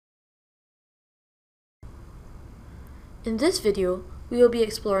In this video, we will be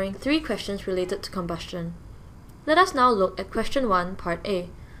exploring 3 questions related to combustion. Let us now look at question 1, part A.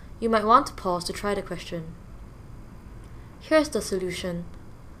 You might want to pause to try the question. Here's the solution.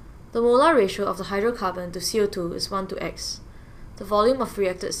 The molar ratio of the hydrocarbon to CO2 is 1 to X. The volume of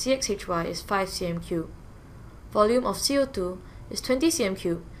reacted CXHY is 5 cm3. Volume of CO2 is 20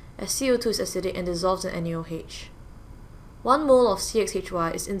 cm3 as CO2 is acidic and dissolves in NaOH. 1 mole of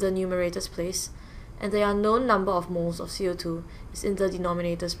CXHY is in the numerator's place, and the unknown number of moles of CO2 is in the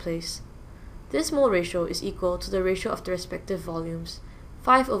denominator's place. This mole ratio is equal to the ratio of the respective volumes,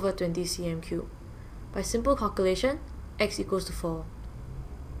 5 over 20 cm3. By simple calculation, X equals to 4.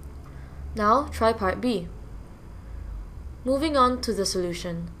 Now try part B. Moving on to the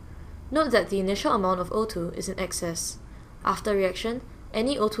solution. Note that the initial amount of O2 is in excess. After reaction,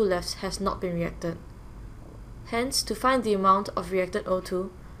 any O2 left has not been reacted. Hence, to find the amount of reacted O2,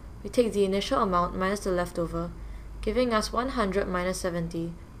 we take the initial amount minus the leftover, giving us 100 minus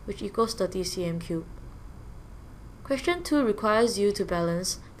 70, which equals 30 cm3. Question 2 requires you to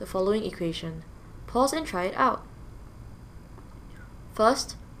balance the following equation. Pause and try it out.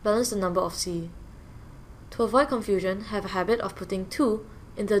 First, balance the number of C. To avoid confusion, have a habit of putting 2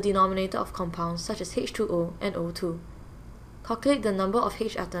 in the denominator of compounds such as H2O and O2. Calculate the number of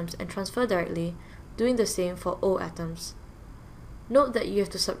H atoms and transfer directly, doing the same for O atoms. Note that you have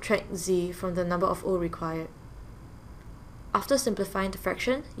to subtract Z from the number of O required. After simplifying the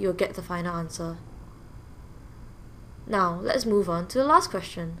fraction, you will get the final answer. Now, let's move on to the last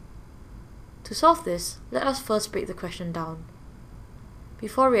question. To solve this, let us first break the question down.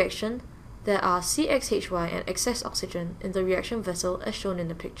 Before reaction, there are CXHY and excess oxygen in the reaction vessel as shown in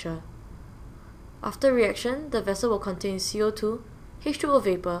the picture. After reaction, the vessel will contain CO2, H2O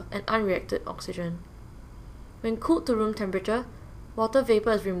vapor, and unreacted oxygen. When cooled to room temperature, water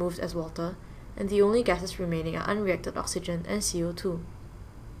vapor is removed as water, and the only gases remaining are unreacted oxygen and CO2.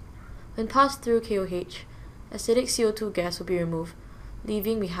 When passed through KOH, acidic CO2 gas will be removed,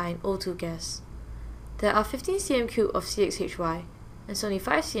 leaving behind O2 gas. There are 15 cm3 of CXHY and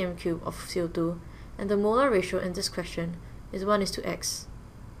 75 cm3 of CO2, and the molar ratio in this question is 1:X.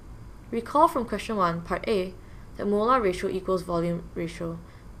 Recall from question 1, part A, that molar ratio equals volume ratio.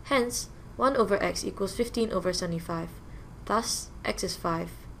 Hence, 1 over X equals 15 over 75. Thus, X is 5.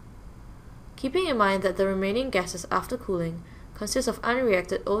 Keeping in mind that the remaining gases after cooling consist of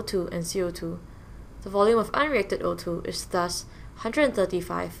unreacted O2 and CO2, the volume of unreacted O2 is thus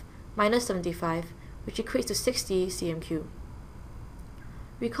 135 minus 75, which equates to 60 cm3.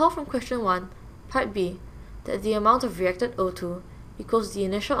 Recall from question 1, part B, that the amount of reacted O2 equals the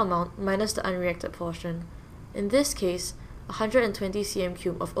initial amount minus the unreacted portion. In this case, 120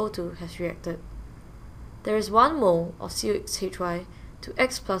 cm3 of O2 has reacted. There is 1 mole of CXHY to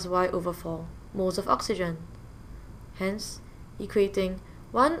X plus Y over 4 moles of oxygen. Hence, equating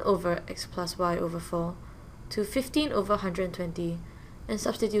 1 over X plus Y over 4 to 15 over 120, and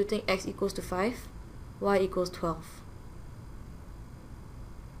substituting X equals to 5, Y equals 12.